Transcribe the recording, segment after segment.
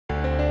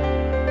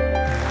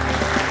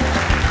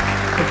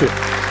Thank you.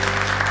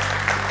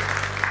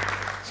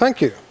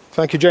 Thank you.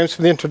 Thank you, James,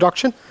 for the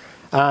introduction.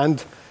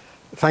 And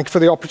thank you for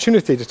the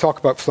opportunity to talk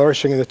about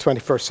flourishing in the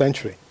 21st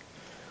century.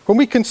 When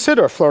we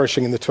consider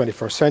flourishing in the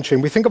 21st century,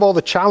 and we think of all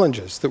the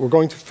challenges that we're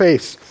going to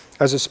face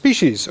as a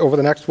species over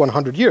the next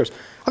 100 years,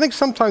 I think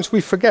sometimes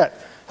we forget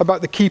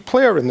about the key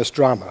player in this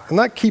drama, and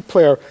that key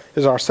player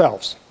is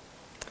ourselves.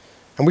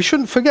 And we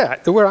shouldn't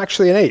forget that we're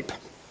actually an ape,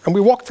 and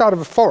we walked out of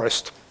a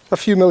forest a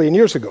few million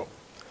years ago,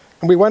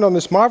 and we went on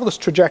this marvelous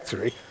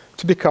trajectory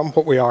to become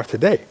what we are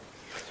today.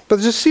 But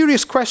there's a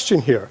serious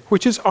question here,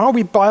 which is, are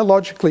we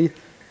biologically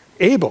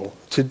able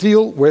to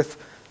deal with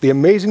the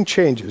amazing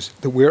changes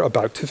that we're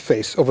about to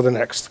face over the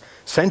next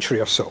century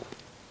or so?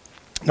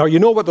 Now, you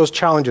know what those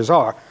challenges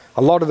are.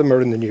 A lot of them are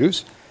in the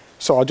news,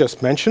 so I'll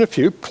just mention a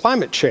few.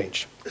 Climate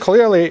change,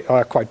 clearly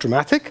quite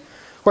dramatic.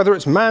 Whether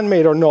it's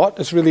man-made or not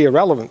is really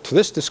irrelevant to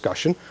this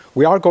discussion.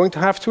 We are going to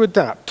have to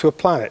adapt to a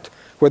planet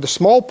where the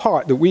small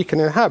part that we can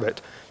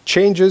inhabit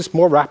changes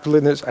more rapidly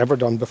than it's ever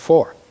done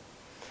before.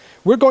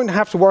 We're going to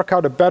have to work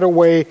out a better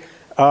way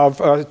of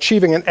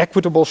achieving an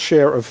equitable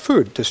share of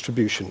food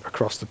distribution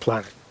across the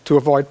planet to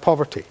avoid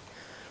poverty.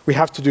 We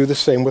have to do the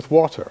same with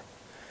water.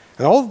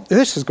 And all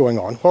this is going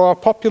on while our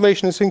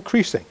population is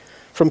increasing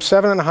from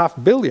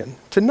 7.5 billion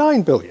to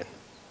 9 billion.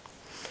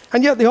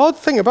 And yet the odd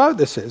thing about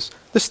this is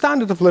the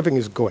standard of living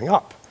is going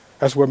up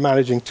as we're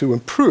managing to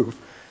improve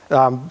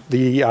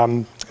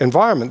the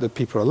environment that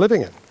people are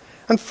living in.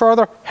 And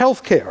further,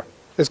 healthcare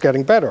is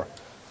getting better.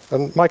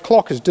 And my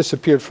clock has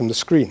disappeared from the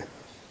screen.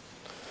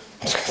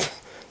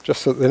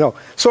 Just so they know.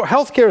 So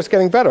healthcare is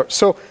getting better.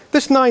 So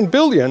this 9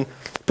 billion,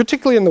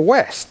 particularly in the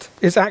West,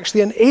 is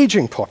actually an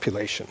aging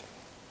population.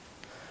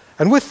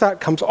 And with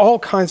that comes all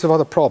kinds of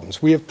other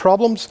problems. We have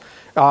problems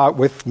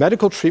with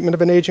medical treatment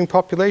of an aging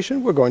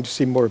population. We're going to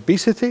see more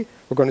obesity.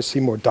 We're going to see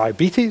more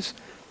diabetes.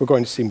 We're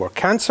going to see more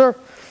cancer.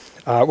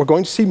 We're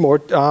going to see more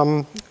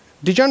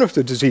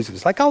degenerative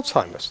diseases like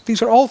Alzheimer's.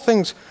 These are all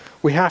things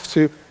we have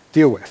to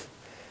deal with.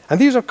 And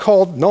these are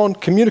called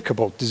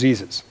non-communicable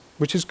diseases,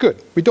 which is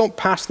good. We don't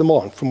pass them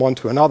on from one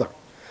to another.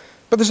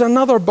 But there's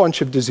another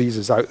bunch of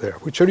diseases out there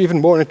which are even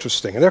more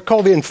interesting, and they're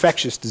called the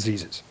infectious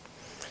diseases.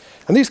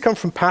 And these come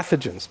from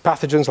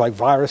pathogens like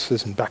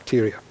viruses and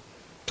bacteria.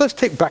 So let's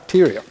take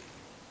bacteria.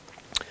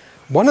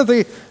 One of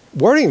the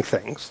worrying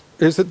things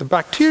is that the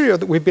bacteria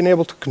that we've been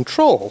able to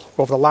control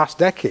over the last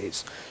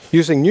decades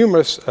using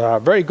numerous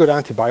very good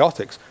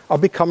antibiotics are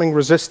becoming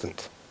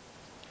resistant.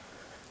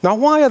 Now,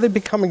 why are they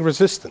becoming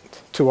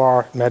resistant to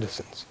our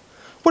medicines?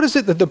 What is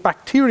it that the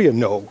bacteria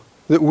know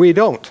that we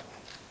don't?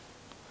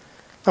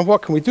 And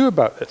what can we do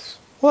about this?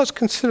 Well, let's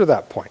consider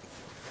that point.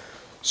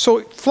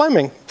 So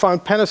Fleming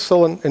found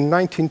penicillin in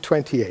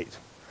 1928.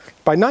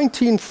 By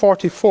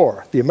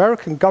 1944, the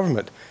American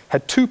government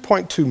had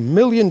 2.2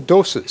 million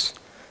doses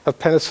of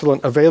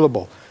penicillin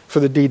available for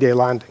the D-Day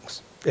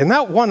landings. In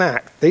that one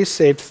act, they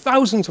saved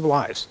thousands of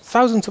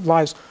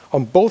lives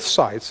on both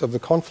sides of the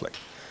conflict.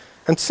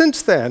 And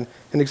since then,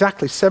 in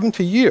exactly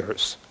 70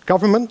 years,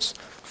 governments,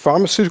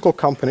 pharmaceutical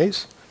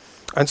companies,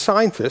 and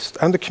scientists,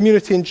 and the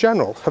community in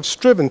general have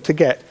striven to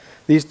get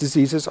these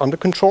diseases under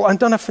control and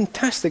done a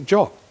fantastic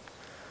job.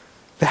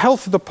 The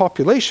health of the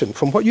population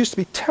from what used to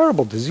be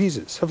terrible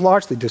diseases have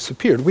largely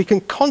disappeared. We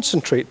can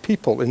concentrate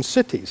people in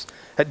cities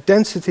at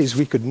densities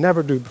we could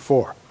never do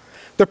before.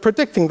 They're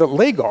predicting that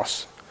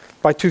Lagos,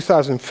 by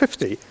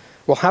 2050,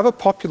 will have a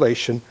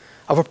population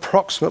of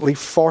approximately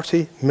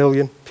 40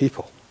 million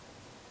people.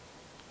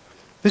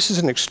 This is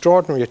an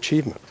extraordinary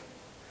achievement.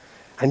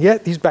 And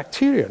yet these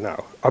bacteria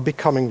now are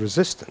becoming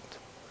resistant.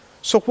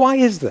 So why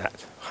is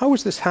that? How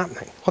is this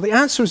happening? Well, the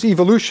answer is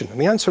evolution, and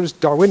the answer is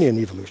Darwinian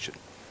evolution.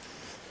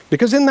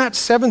 Because in that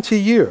 70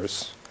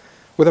 years,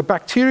 with a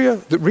bacteria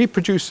that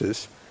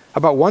reproduces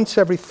about once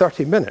every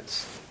 30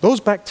 minutes,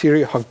 those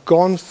bacteria have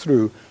gone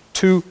through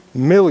 2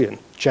 million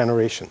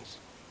generations.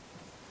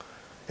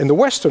 In the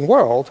Western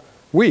world,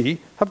 we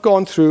have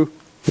gone through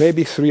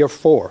maybe 3 or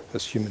 4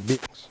 as human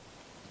beings.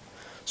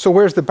 So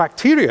whereas the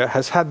bacteria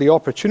has had the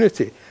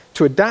opportunity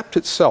to adapt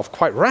itself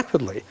quite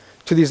rapidly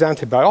to these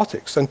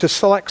antibiotics and to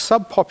select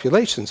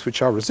subpopulations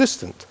which are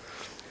resistant,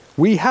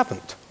 we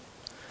haven't.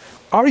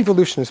 Our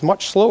evolution is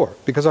much slower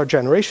because our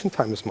generation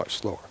time is much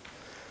slower.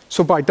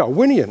 So by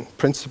Darwinian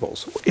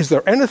principles, is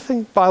there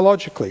anything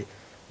biologically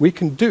we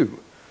can do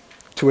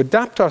to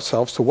adapt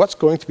ourselves to what's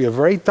going to be a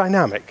very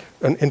dynamic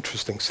and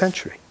interesting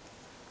century?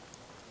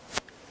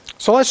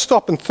 So let's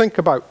stop and think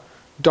about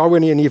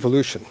Darwinian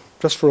evolution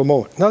just for a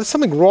moment. Now, there's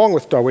something wrong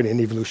with Darwinian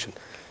evolution.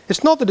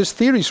 It's not that his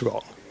theory's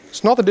wrong.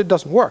 It's not that it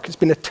doesn't work. It's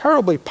been a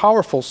terribly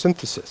powerful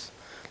synthesis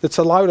that's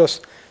allowed us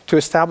to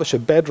establish a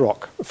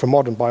bedrock for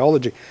modern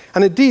biology.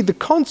 And indeed, the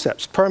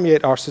concepts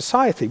permeate our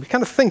society. We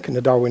kind of think in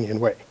a Darwinian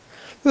way.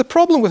 The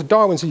problem with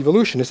Darwin's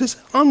evolution is it's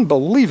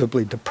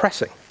unbelievably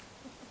depressing.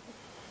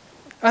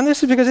 And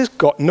this is because it's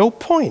got no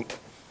point.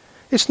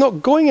 It's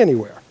not going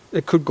anywhere.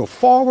 It could go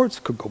forwards,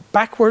 it could go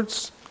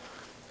backwards.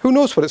 Who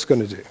knows what it's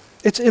going to do?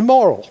 It's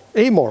amoral,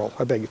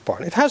 I beg your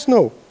pardon. It has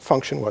no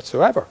function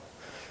whatsoever.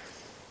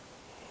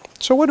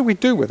 So what do we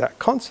do with that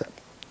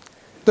concept?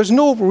 there's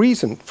no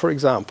reason, for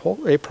example,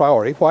 a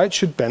priori, why it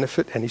should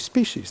benefit any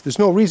species. There's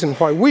no reason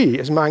why we,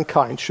 as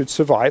mankind, should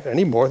survive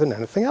any more than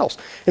anything else.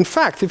 In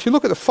fact, if you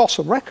look at the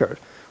fossil record,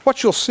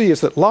 what you'll see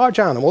is that large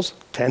animals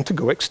tend to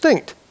go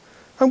extinct.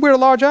 And we're a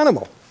large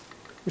animal,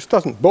 which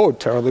doesn't bode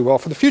terribly well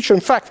for the future. In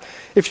fact,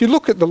 if you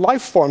look at the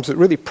life forms that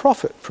really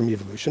profit from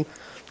evolution,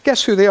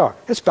 guess who they are?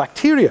 It's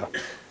bacteria.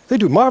 They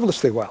do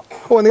marvelously well.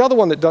 Oh, and the other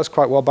one that does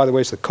quite well, by the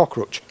way, is the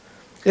cockroach.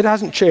 It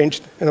hasn't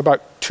changed in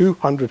about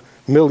 200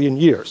 million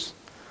years.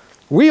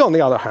 We, on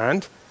the other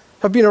hand,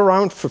 have been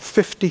around for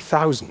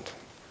 50,000.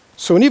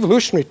 So in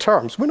evolutionary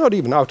terms, we're not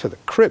even out of the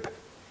crib.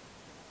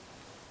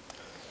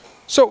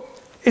 So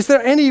is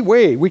there any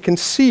way we can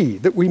see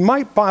that we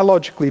might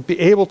biologically be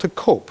able to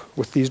cope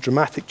with these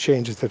dramatic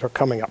changes that are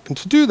coming up? And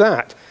to do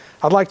that,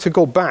 I'd like to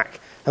go back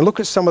and look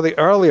at some of the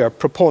earlier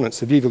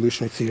proponents of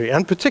evolutionary theory,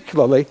 and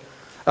particularly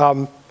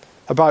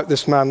about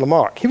this man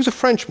Lamarck. He was a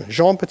Frenchman,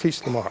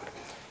 Jean-Baptiste Lamarck.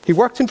 He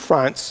worked in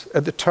France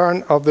at the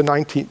turn of the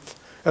 18th,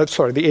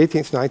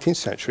 19th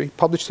century,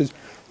 published his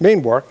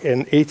main work in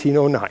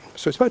 1809.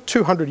 So it's about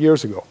 200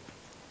 years ago.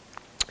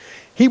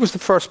 He was the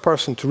first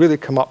person to really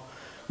come up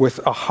with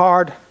a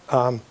hard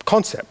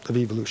concept of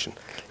evolution.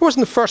 He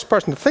wasn't the first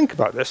person to think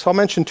about this. I'll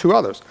mention two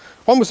others.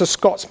 One was a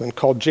Scotsman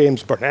called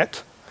James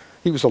Burnet.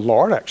 He was a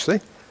lord,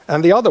 actually.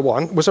 And the other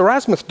one was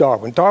Erasmus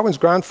Darwin, Darwin's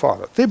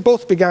grandfather. They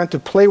both began to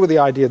play with the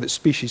idea that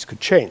species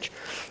could change.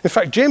 In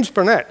fact, James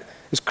Burnet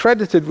is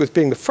credited with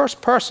being the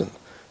first person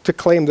to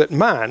claim that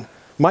man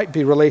might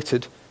be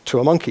related to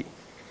a monkey.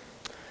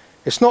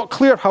 It's not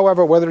clear,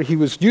 however, whether he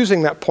was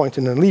using that point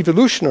in an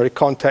evolutionary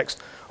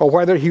context or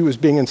whether he was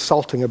being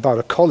insulting about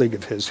a colleague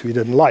of his who he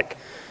didn't like.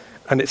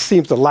 And it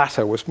seems the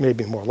latter was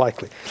maybe more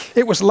likely.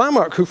 It was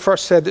Lamarck who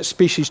first said that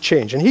species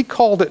change, and he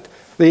called it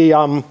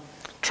the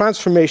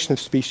transformation of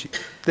species.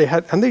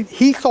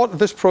 He thought that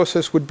this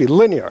process would be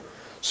linear.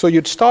 So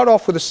you'd start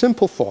off with a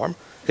simple form,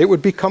 it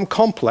would become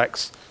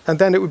complex, and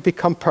then it would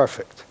become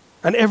perfect.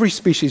 And every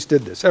species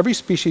did this. Every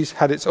species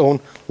had its own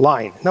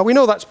line. Now, we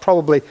know that's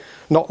probably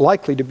not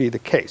likely to be the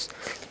case.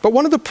 But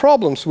one of the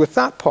problems with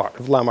that part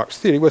of Lamarck's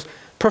theory was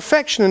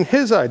perfection in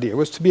his idea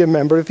was to be a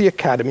member of the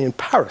Academy in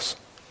Paris.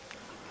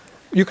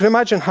 You can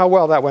imagine how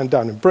well that went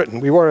down in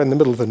Britain. We were in the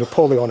middle of the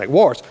Napoleonic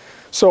Wars.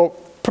 So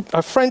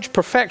a French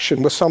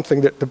perfection was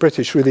something that the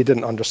British really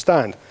didn't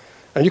understand.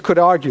 And you could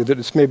argue that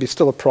it's maybe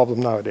still a problem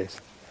nowadays.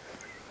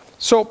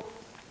 So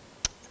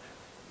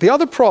the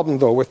other problem,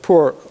 though, with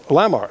poor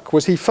Lamarck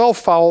was he fell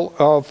foul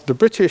of the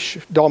British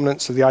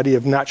dominance of the idea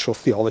of natural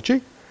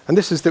theology. And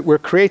this is that we're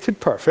created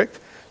perfect,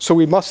 so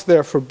we must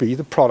therefore be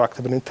the product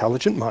of an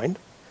intelligent mind.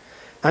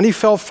 And he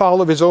fell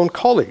foul of his own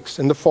colleagues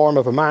in the form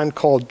of a man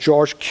called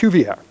Georges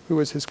Cuvier, who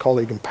was his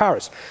colleague in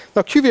Paris.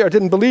 Now, Cuvier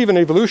didn't believe in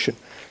evolution.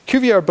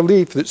 Cuvier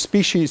believed that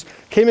species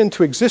came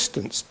into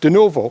existence de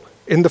novo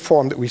in the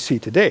form that we see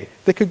today.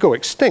 They could go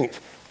extinct,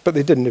 but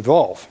they didn't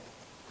evolve.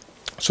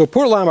 So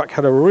poor Lamarck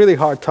had a really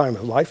hard time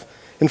in life.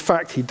 In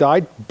fact, he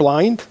died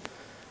blind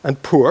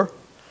and poor,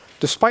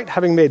 despite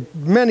having made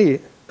many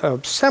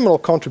seminal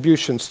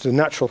contributions to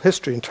natural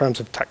history in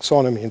terms of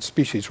taxonomy and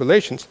species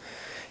relations.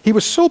 He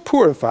was so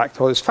poor, in fact,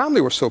 or his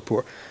family were so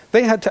poor,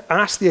 they had to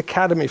ask the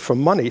Academy for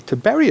money to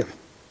bury him.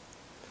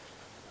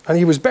 And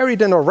he was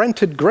buried in a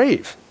rented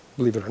grave,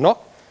 believe it or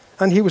not,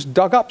 and he was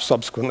dug up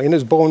subsequently, and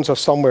his bones are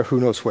somewhere who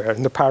knows where,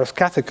 in the Paris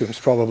catacombs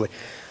probably.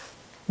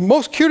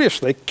 Most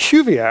curiously,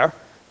 Cuvier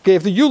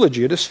gave the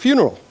eulogy at his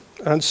funeral,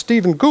 and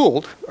Stephen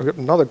Gould,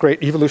 another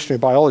great evolutionary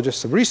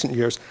biologist of recent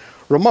years,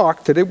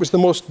 remarked that it was the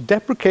most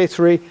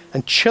deprecatory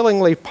and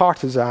chillingly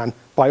partisan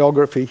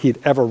biography he'd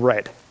ever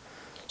read.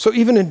 So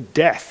even in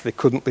death, they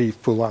couldn't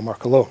leave poor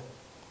Lamarck alone.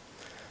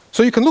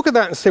 So you can look at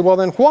that and say, well,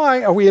 then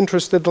why are we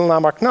interested in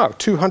Lamarck now?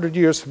 200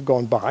 years have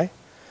gone by.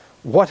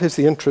 What is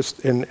the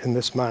interest in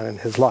this man and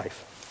his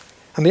life?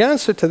 And the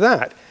answer to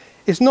that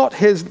is not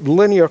his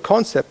linear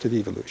concept of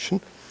evolution.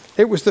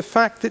 It was the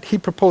fact that he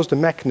proposed a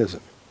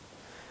mechanism.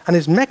 And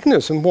his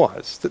mechanism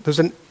was that there's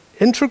an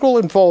integral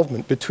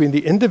involvement between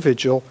the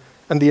individual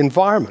and the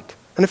environment.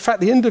 And in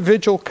fact, the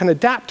individual can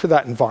adapt to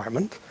that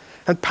environment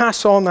and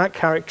pass on that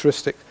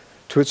characteristic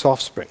to its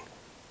offspring.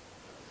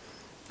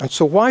 And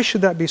so why should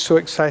that be so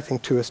exciting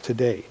to us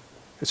today?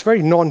 It's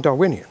very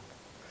non-Darwinian.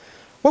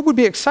 What would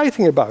be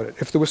exciting about it,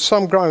 if there was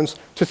some grounds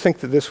to think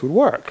that this would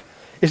work,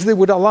 is that it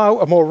would allow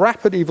a more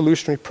rapid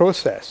evolutionary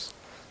process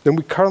than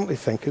we currently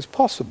think is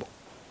possible.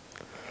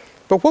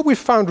 But what we've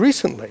found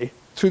recently,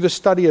 through the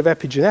study of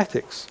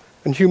epigenetics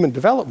and human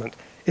development,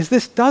 is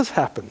this does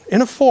happen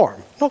in a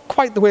form, not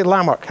quite the way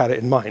Lamarck had it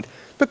in mind,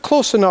 but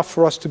close enough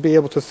for us to be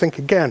able to think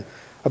again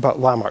about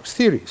Lamarck's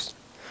theories.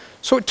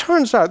 So it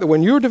turns out that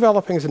when you're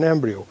developing as an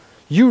embryo,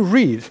 you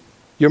read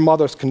your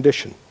mother's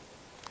condition.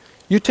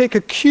 You take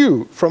a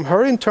cue from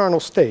her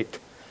internal state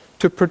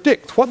to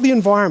predict what the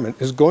environment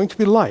is going to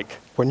be like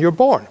when you're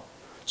born.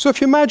 So if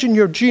you imagine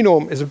your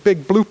genome is a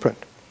big blueprint,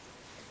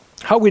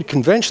 how we'd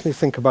conventionally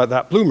think about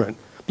that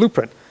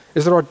blueprint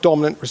is there are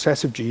dominant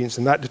recessive genes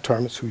and that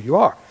determines who you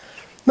are.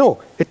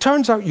 No, it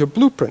turns out your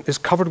blueprint is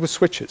covered with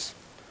switches.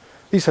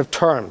 These have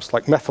terms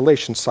like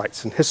methylation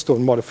sites and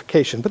histone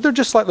modification, but they're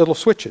just like little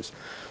switches.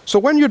 So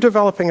when you're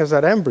developing as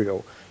that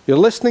embryo, you're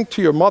listening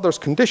to your mother's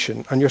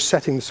condition and you're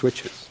setting the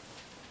switches.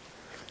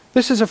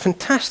 This is a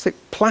fantastic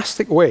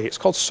plastic way, it's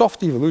called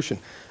soft evolution,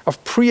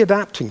 of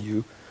pre-adapting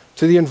you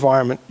to the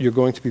environment you're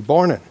going to be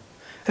born in.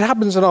 It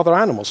happens in other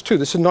animals too.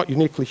 This is not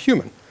uniquely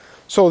human.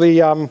 So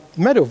the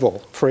meadow vole,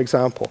 for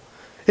example,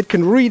 it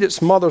can read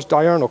its mother's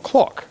diurnal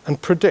clock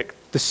and predict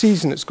the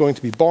season it's going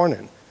to be born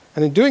in.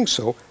 And in doing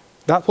so,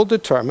 that will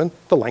determine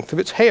the length of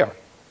its hair.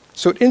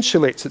 So it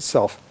insulates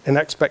itself in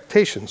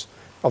expectations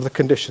of the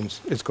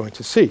conditions it's going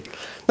to see.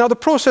 Now the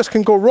process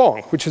can go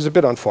wrong, which is a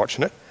bit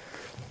unfortunate,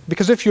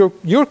 because if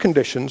your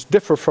conditions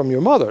differ from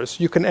your mother's,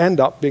 you can end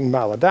up being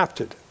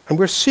maladapted. And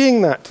we're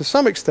seeing that to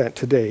some extent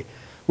today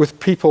with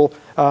people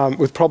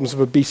with problems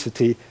of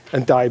obesity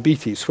and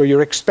diabetes, where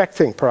you're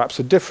expecting perhaps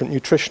a different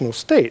nutritional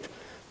state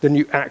than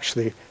you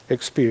actually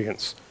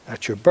experience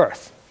at your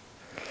birth.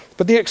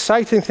 But the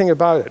exciting thing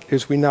about it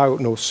is we now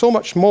know so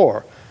much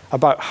more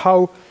about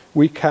how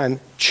we can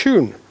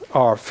tune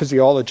our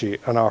physiology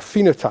and our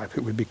phenotype,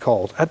 it would be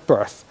called, at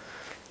birth,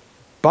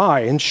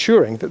 by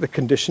ensuring that the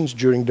conditions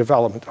during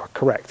development are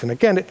correct. And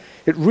again,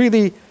 it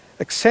really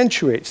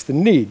accentuates the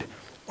need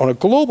on a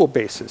global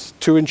basis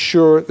to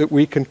ensure that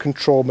we can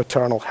control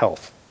maternal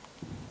health.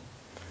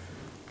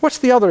 What's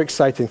the other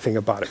exciting thing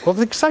about it? Well,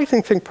 the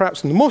exciting thing,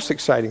 perhaps the most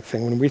exciting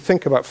thing when we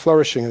think about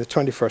flourishing in the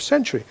 21st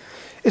century,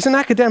 is an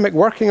academic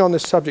working on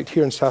this subject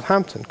here in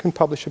Southampton can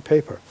publish a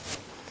paper.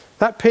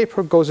 That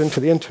paper goes into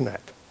the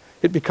internet.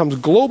 It becomes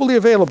globally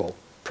available,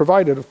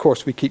 provided, of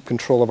course, we keep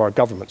control of our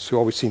governments, who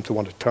always seem to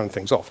want to turn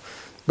things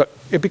off. But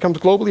it becomes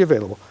globally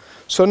available.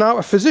 So now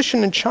a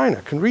physician in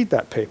China can read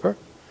that paper,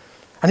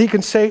 and he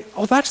can say,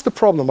 oh, that's the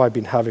problem I've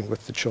been having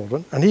with the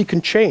children, and he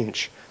can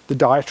change the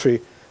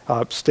dietary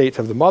state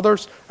of the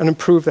mothers and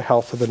improve the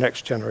health of the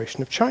next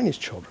generation of Chinese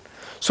children.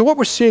 So what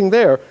we're seeing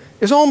there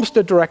is almost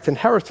a direct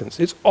inheritance.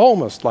 It's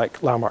almost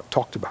like Lamarck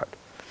talked about,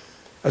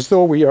 as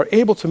though we are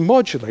able to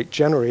modulate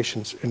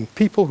generations in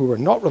people who are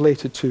not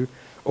related to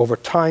over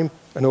time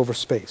and over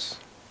space.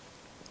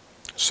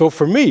 So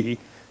for me,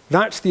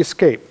 that's the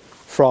escape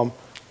from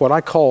what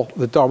I call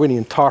the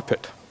Darwinian tar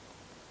pit.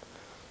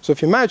 So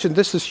if you imagine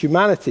this is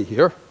humanity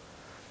here,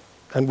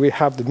 and we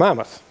have the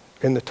mammoth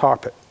in the tar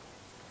pit.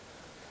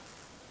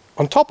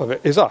 On top of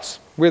it is us.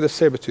 We're the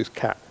saber-toothed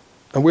cat.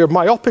 And we're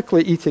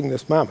myopically eating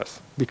this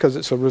mammoth because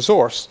it's a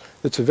resource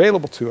that's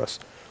available to us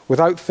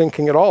without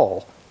thinking at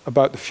all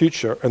about the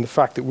future and the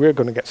fact that we're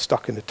going to get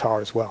stuck in the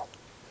tar as well.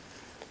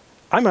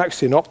 I'm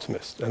actually an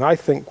optimist, and I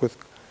think with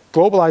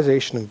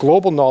globalization and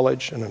global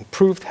knowledge and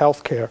improved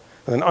healthcare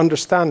and an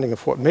understanding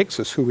of what makes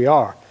us who we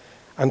are,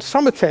 and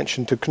some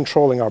attention to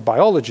controlling our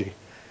biology,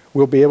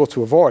 we'll be able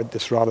to avoid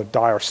this rather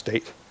dire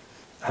state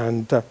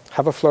and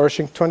have a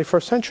flourishing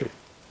 21st century.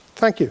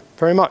 Thank you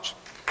very much.